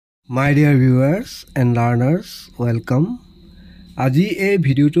My dear viewers and learners, welcome. আজি এই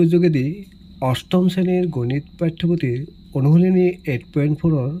ভিডিওটোৰ যোগেদি অষ্টম শ্ৰেণীৰ গণিত পাঠ্যপুথিৰ অনুশীলনী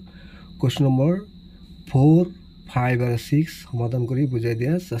 8.4 কোৱেশ্চন নম্বৰ 4, 5 আৰু 6 সমাধান কৰি বুজাই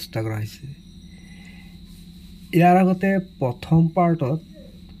দিয়াৰ চেষ্টা কৰা হৈছে। ইয়াৰ আগতে প্ৰথম পাৰ্টত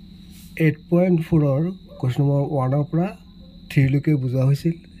 8.4 কোৱেশ্চন নম্বৰ 1 পৰা 3 লৈকে বুজোৱা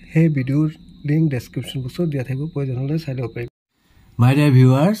হৈছিল। সেই ভিডিওৰ লিংক ডেছক্ৰিপশ্যন বক্সত দিয়া থাকিব, প্ৰয়োজন হ'লে চাই ল'ব পাৰিব। My dear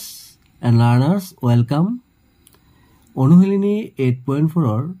viewers and learners, welcome. অনুশীলনী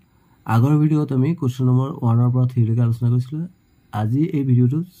 8.4 আগৰ ভিডিওত আমি কোৱেশ্চন নম্বৰ 1 পৰা 3 লৈকে আলোচনা কৰিছিলোঁ। আজি এই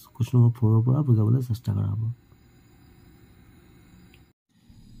ভিডিওটোত কোৱেশ্চন নম্বৰ 4 পৰা বুজাবলৈ চেষ্টা কৰা হ'ব।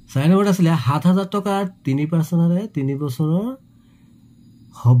 4 নম্বৰত আছিলে ৭,০০০ টকাৰ 3% 3 বছৰৰ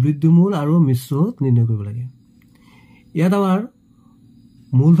সবৃদ্ধিমূল আৰু মিশ্ৰ সুদ নিৰ্ণয় কৰিব লাগে। ইয়াত আমাৰ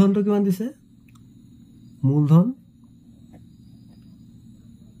মূলধনটো কিমান দিছে? মূলধন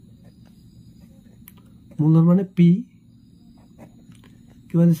মানে পি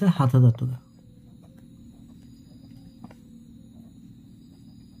কিমান দিছে? ৭,০০০ টকা।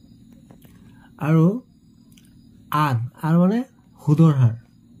 আৰু আৰ মানে সুদৰ হাৰ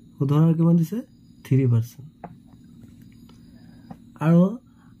কিমান দিছে? 3%। আৰু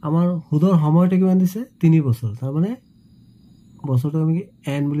আমাৰ সুদৰ সময়টো কিমান দিছে? 3 বছৰ। তাৰ মানে বছৰটো আমি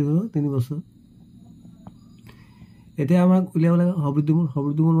এন বুলি ধৰো, 3 বছৰ। এতিয়া আমাক উলিয়াব লাগে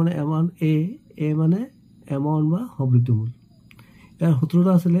সবৃদ্ধিমূল মানে এমাউণ্ট এ মানে এমাউণ্ট বা সবৃদ্ধিমূল। ইয়াৰ সূত্ৰটো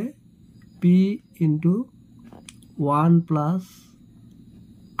আছিলে পি ইনটু 1 প্লাছ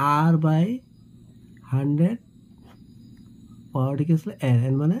আৰ বাই 100 পাৱাৰ কি আছিলে?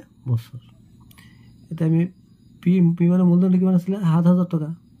 এন মানে বছৰ। এতিয়া আমি পি মানে মূলধনটো কিমান আছিলে? ৭,০০০ টকা।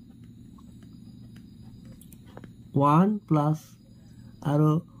 1 প্লাছ আৰু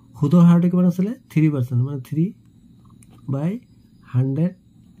সুদৰ হাৰটো কিমান আছিলে? 3% মানে 3/100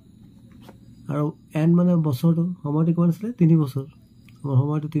 আৰু এন মানে বছৰটো, সময়টো কিমান আছিলে? 3 বছৰ। আমাৰ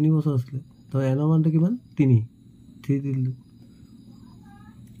সময়টো 3 বছৰ আছিলে, তো এনৰ মানটো কিমান? 3 দিলোঁ।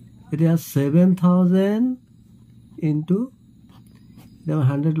 এতিয়া 7,000 ইনটু এতিয়া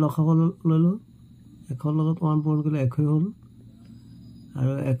 100 লসাগু ল'লোঁ, 100 লগত 1 পূৰণ কৰিলে 100 হ'ল,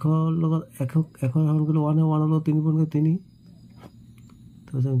 আৰু 100 লগত 100 হৰণ কৰিলে 1 লগত 3 পূৰণ কৰিলে 3,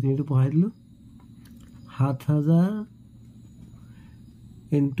 তাৰপিছত আমি 3টো পঢ়াই দিলোঁ। 7,০০০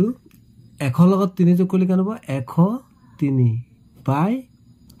 ইনটু 100 লগত 3 যোগ কৰিলে কিমান হ'ব?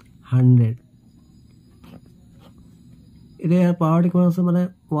 103/100। এতিয়া ইয়াৰ পাৱাৰটো কিমান আছে? মানে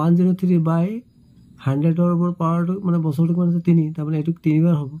 103/100ৰ ওপৰত পাৱাৰটো মানে বছৰটো কিমান আছে? 3। তাৰমানে এইটো 3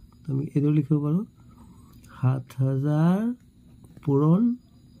 বাৰ হ'ব। আমি এইদৰে লিখিব পাৰোঁ 7,০০০ পূৰণ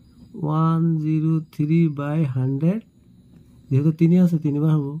 103/100, যিহেতু 3 আছে 3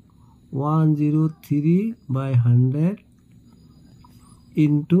 বাৰ হ'ব। 103/100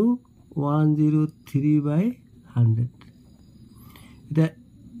 ইনটু 103/100। এতিয়া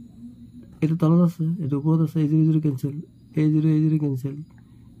এইটো তলত আছে, এইটো ওপৰত আছে। এই 0 কেঞ্চেল, এই 0 কেঞ্চেল,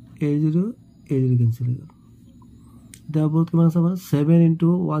 এই 0 কেঞ্চেল হৈ গ'ল। এতিয়া ওপৰত কিমান আছে আমাৰ? 7 ইনটু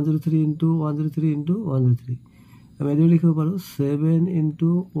 103 ইনটু 103 ইনটু 103। আমি এইদৰে লিখিব পাৰোঁ 7 ইনটু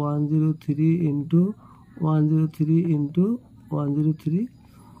 103 ইনটু 103 ইনটু 103।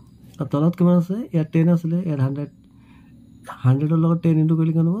 আৰু তলত কিমান আছে? ইয়াত 10 আছিলে, ইয়াত 100ৰ লগত 10 ইনটু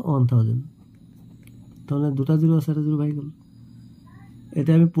কৰিলে কিমান হ'ব? 1000। তাৰমানে দুটা 0 আছে, এটা 0 ভাগি গ'ল।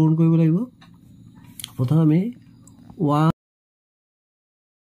 এতিয়া আমি পূৰণ কৰিব লাগিব। প্ৰথম আমি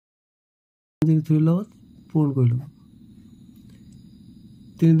 103 লগত পূৰণ কৰিলোঁ।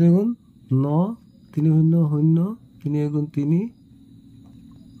 3 গুণ 9, 3 শূন্য 0, 3 গুণ 3,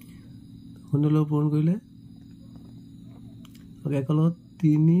 0 লগত পূৰণ কৰিলে 1 লগত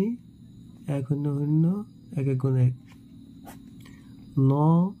 3, 1 শূন্য 0, 1 গুণ 1,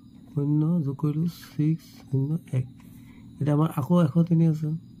 9 0 যোগ কৰিলোঁ 6 0 1। এতিয়া আমাৰ আকৌ 103 আছে,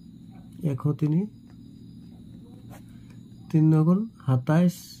 103, 3 গুণ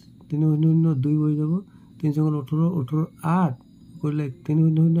 27, 3 শূন্য 0 2 বহি যাব, 3 গুণ 18, 18 8 কৰিলে 3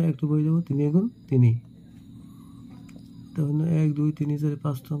 শূন্য 0 1টো বহি যাব, 3 গুণ 3, 1 2 3 4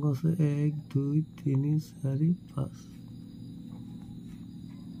 5 অংক আছে, 1 2 3 4 5।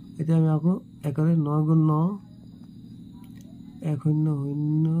 এতিয়া আমি আকৌ 9 গুণ 9, 1 শূন্য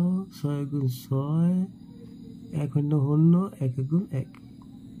 0 6 গুণ 6, 1 শূন্য 0 1 গুণ 1।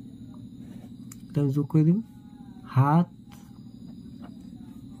 এতিয়া আমি যোগ কৰি দিম 7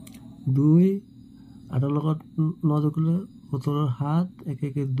 2, 8ৰ লগত 9 যোগ কৰিলে 17 7, 1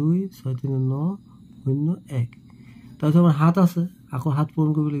 1 2, 6 3 9 0 1। তাৰপিছত আমাৰ 7 আছে, আকৌ 7 পূৰণ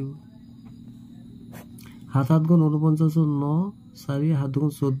কৰিব লাগিব। 7 7 গুণ 49 9 4, 7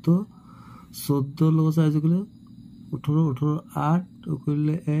 গুণ 14, 14 লগত 4 যোগ কৰিলে 18 18 8 তো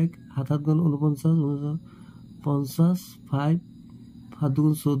কৰিলে 1 7 7 গুণ 49 50 5 7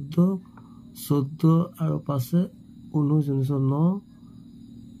 গুণ 14 14 আৰু 5 19 19 9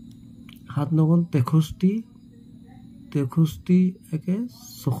 7 9 গুণ 63 63 একে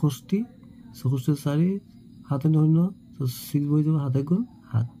 64 64 4 7 0 6 হৈ যাব 7 গুণ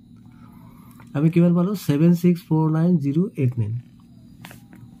 7 আমি কিমান পালো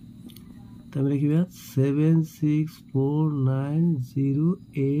 7649,089 তাহলে লিখিবা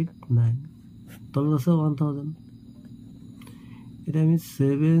 7649,089 তলত আছে 1000 এটা আমি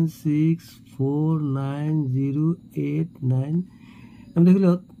 7649,089 আমি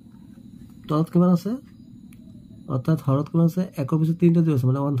দেখিলো তলত কিমান আছে অর্থাৎ হৰত কিমান আছে একৰ পিছত তিনিটা দিব আছে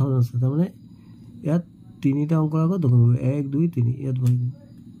মানে 1000 আছে তাৰ মানে ইয়াত তিনিটা অংকৰ আগত দশমিক 1 2 3 ইয়াত বহি দিম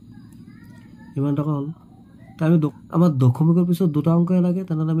ইমান টকা হল তাই আমি আমাৰ দশমিকৰ পিছত দুটা অংক লাগে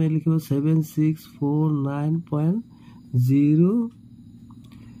তেনেহলে আমি লিখিব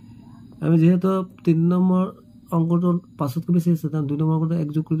 7649.0 আমি যেহেতু 3 নম্বৰ অংকটো পাছত কি বেশি আছে তাই 2 নম্বৰ অংকটো এক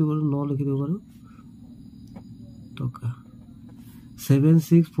যোগ কৰি দিব 9 লিখি দিব পাৰো টকা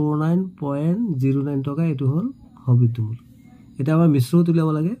 7649.09 টকা এটো হল হবিদ্যমূল এটা আমাৰ মিশ্ৰত উলিয়াব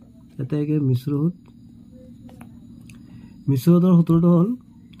লাগে এটা একে মিশ্ৰত মিশ্ৰতৰ সূত্ৰটো হল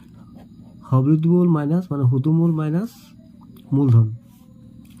হবিদ্যমূল মাইনাস মানে হুদমূল মাইনাস মূলধন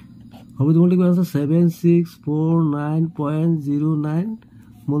হবিদ্যমূলটো কিমান আছে 7649.09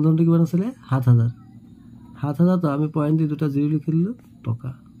 মূলধনটো কিমান আছিল 7000 7000 তো আমি পয়েন্ট দি দুটা 0 লিখিলো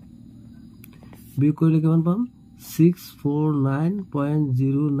টকা বিয়োগ কৰিলে কিমান পাম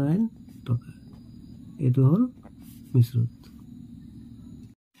 649.09 টকা এটো হল মিশ্ৰত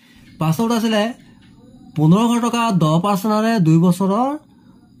পাছত আছিল 1500 টকা 10% আৰে 2 বছৰৰ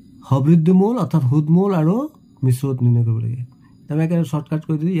হবিদ্যমূল অৰ্থাৎ হুদমূল আৰু মিশ্ৰত নিৰ্ণয় কৰিব লাগে আমি একে শৰ্টকাট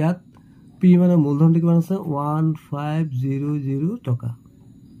কৰি দিই ইয়াত পি মানে মূলধনটো কিমান আছে 1500 টকা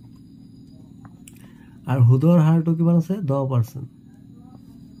আৰু হুদৰ হাৰটো কিমান আছে 10%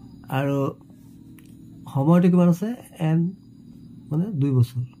 আৰু সময়টো কিমান আছে n মানে 2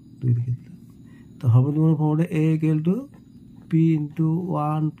 বছৰ 2 লিখি দিলে তো হবিদ্যমূল formula a = p *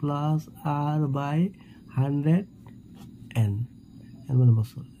 1 + r / 100 n মানে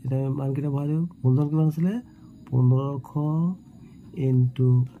বছৰ এটা মান কিটা ভৰাই দিও মূলধন কিমান আছিল 1500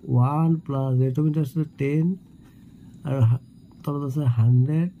 * 1 + ৰেট অফ ইন্টাৰেস্ট 10 আৰু তলত আছে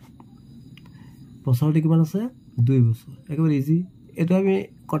 100 বছৰটি কিমান আছে 2 বছৰ একেবাৰে ইজি এটা আমি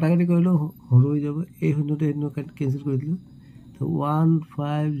কটাকাটি কৰিলো হৰু হৈ যাব এই শূন্যটো এনো কেনসেল কৰি দিলো তো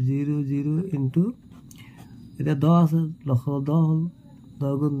 1500 ইনটু এটা 10 আছে লখ 10 হল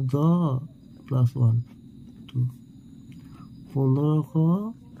 10 গুণ 10 + 1 2 1500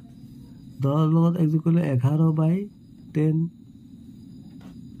 10 লগত এক যোগ কৰিলে 11/10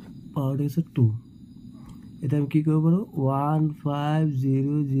 পাৱাৰ দিছে 2 এটা আমি কি কৰিব পাৰো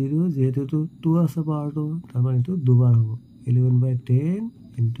 1500 যেহেতু 2 আছে পাৱাৰটো তাৰ মানে এটো দুবাৰ হ'ব 11/10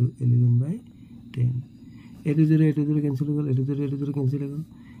 * 11/10 এটো 0 কেনসেল হৈ গল এটো 0 কেনসেল হৈ গল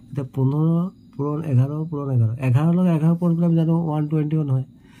এটা 15 পূৰণ 11 পূৰণ 11 11 লগত 11 পূৰণ কৰিলে আমি জানো 121 হয়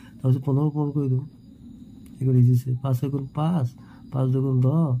তাৰপিছত 15 পূৰণ কৰি দিও এগুলো ইজি আছে 5 গুণ 5 5 গুণ 10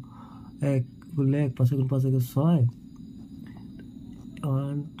 1 গুণ 1 5 গুণ 5 6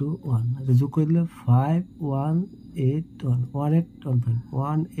 1 2 1 এটা যোগ কৰি দিলে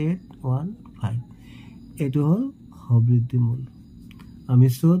 1815 এটো হল হবিদ্যমূল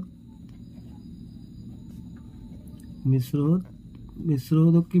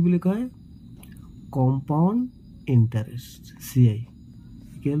মিশ্ৰত কি বুলি কয় কম্পাউন্ড ইন্টারেস্ট CI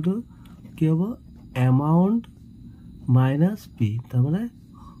ইকুয়াল কি হ'ব amount minus p তার মানে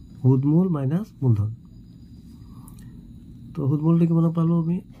হুদমূল মাইনাস মূলধন তো হুদমূলটো কিমান পালো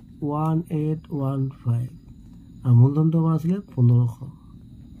আমি 1815 আর মূলধনটো আমাৰ আছিল 1500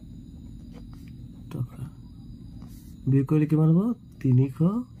 টকা বিয়োগ কৰিলে কিমান হ'ব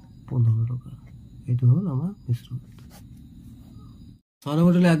 315 টকা এটো হল আমাৰ মিশ্ৰত 6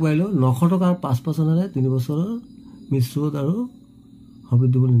 নম্বৰলৈ আগবাঢ়িলো 900 টকাৰ 5% আৰে 3 বছৰৰ মিশ্ৰত আৰু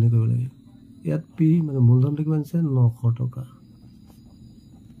হবিদ্যমূল নিৰ্ণয় কৰিব লাগে ইয়াত পি মানে মূলধনটো কিমান আছে 900 টকা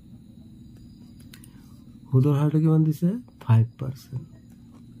হুদৰ হাৰটো কিমান দিছে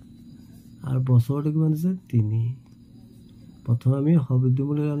 5% আৰু বছৰটো কিমান দিছে 3 প্ৰথমে আমি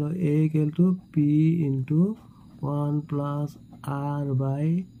হবিদ্যমূল ললো a = p * 1 + r /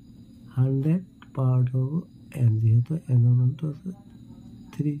 100 পাৱাৰড হ'ব n যেহেতু n ৰ মানটো আছে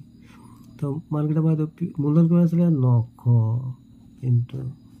 3 তো মান কিটা পাই মূলধন কিমান আছিল 900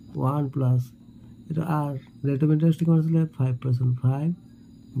 * 1 plus এটা r rate of interest কিমান আছিল 5%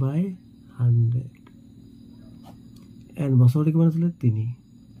 5/100 n বছৰটো কিমান আছিল 3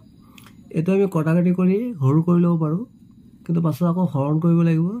 এটা আমি কটাকাটি কৰি হৰু কৰি লব পাৰো কিন্তু পাছত আকৌ হৰণ কৰিব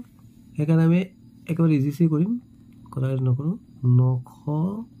লাগিব সেইকাৰণে আমি একেবাৰে ইজিচি কৰিম কটাকটি নকৰোঁ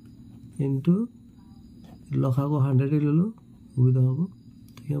 900 ইনটু লসাগু 100 ললোঁ সুবিধা হ'ব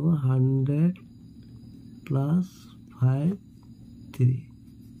ঠিক হ'ব 100 প্লাছ 5 3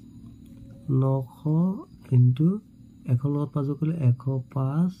 900 ইনটু 100 লগত 5 কৰিলে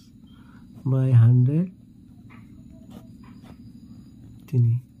 105 বাই 100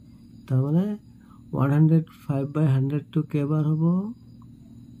 3 তাৰমানে 105 বাই 100 টো কেইবাৰ হ'ব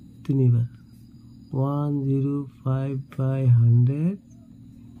 3 বাৰ 105 বাই 100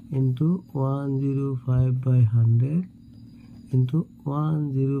 into 105 by 100 into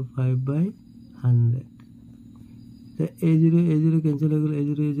 105 by 100 a0 cancel হৈ গ'ল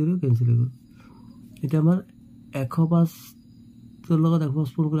a0 cancel হৈ গ'ল এটা আমাৰ 105 ৰ লগত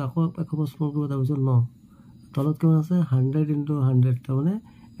 105 পূৰণ কৰি আকৌ 105 পূৰণ কৰিব তাৰপিছত 9 তলত কিমান আছে 100 into 100 তাৰমানে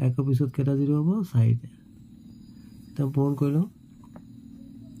 1 পিছত কেইটা 0 হ'ব 4টা এটা পূৰণ কৰি লওঁ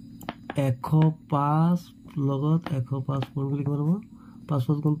 105 লগত 105 পূৰণ কৰি কিমান হ'ব 5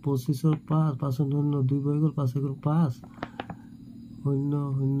 5 গুণ 25 ৰ 5 5 0 2 হৈ গ'ল 5 গুণ 5 0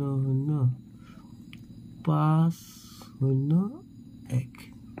 0 0 5 0 1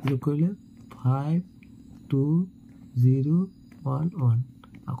 যোগ কৰিলে 5 2 0 1 1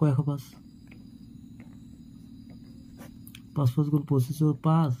 আকৌ 105 5 5 গুণ 25 ৰ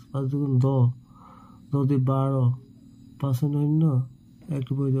 5 5 গুণ 10 10 দি 12 5 0 1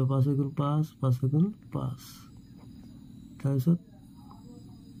 2 হৈ যাব 5 গুণ 5 5 গুণ 5 তাৰপিছত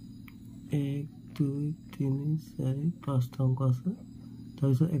 1 2 3 4 5 অংক আছে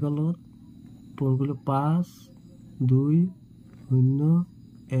তাৰপিছত একৰ লগত পূৰণ কৰিলে 5 2 0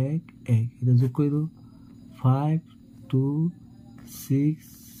 1 1 এটা যোগ কৰি দিওঁ 5 2 6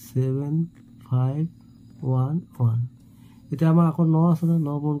 7 5 1 1 এতিয়া আমাৰ আকৌ 9 আছে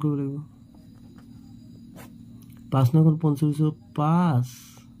 9 পূৰণ কৰিব লাগিব 5 9 গুণ 45 5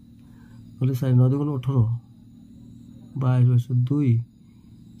 হ'লে 4 9 গুণ 18 22 2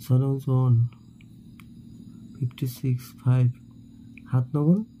 7 1 56 5 7 9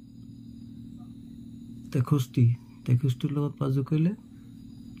 গুণ 63 লগত 5 যোগ কৰিলে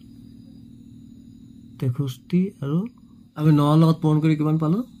 63 আৰু আমি 9 লগত পূৰণ কৰি কিমান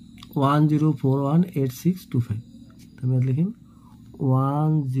পালোঁ 10418625 আমি ইয়াত লিখিম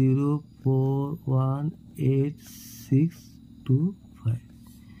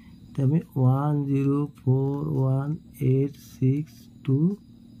 10418625 আমি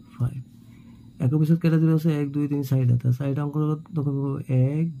 10418625 এক পিছত কেইটা 0 আছে 1 2 3 4টা 4টা অংকৰ লগত দেখুৱাব 1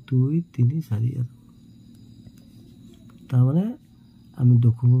 2 3 4 তাৰমানে আমি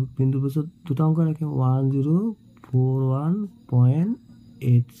দেখুৱাব বিন্দুৰ পিছত দুটা অংক ৰাখিম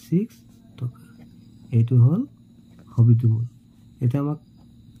 1041.86 টকা এইটো হ'ল হবিটো মূল এতিয়া আমাক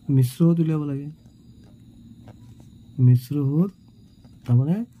মিশ্ৰ সুদ উলিয়াব লাগে মিশ্ৰ সুদ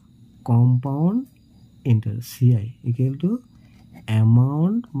তাৰমানে compound interest CI equal to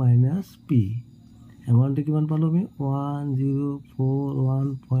amount minus P এমাউণ্টটো কিমান পালোঁ আমি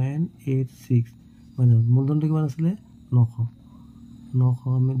 1041.86 মানে মূলধনটো কিমান আছিলে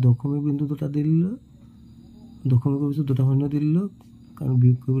 900 আমি দশমিক বিন্দু দুটা দি দিলোঁ দশমিকৰ পিছত দুটা শূন্য দি দিলোঁ কাৰণ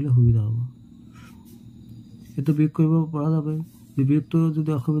বিয়োগ কৰিবলৈ সুবিধা হ'ব এইটো বিয়োগ কৰিব পৰা যাব বিয়োগটো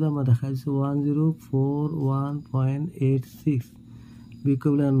যদি অসুবিধা মই দেখাই দিছোঁ 1041.86 বিয়োগ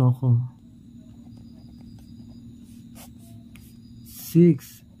কৰিবলৈ 900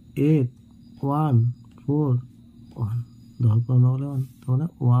 6 8 1 4 1 10 পৰা 9 লৈ 1 তাৰমানে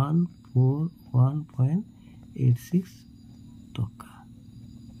 141.86 টকা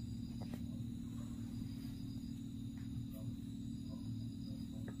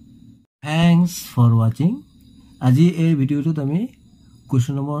Thanks for watching. আজি এই ভিডিওটোত আমি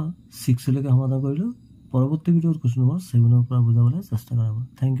কোৱেশ্চন নম্বৰ 6 লৈকে সমাধান কৰিলোঁ পৰৱৰ্তী ভিডিওত কোৱেশ্চন নম্বৰ 7 ৰ পৰা বুজাবলৈ চেষ্টা কৰাব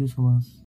Thank you so much.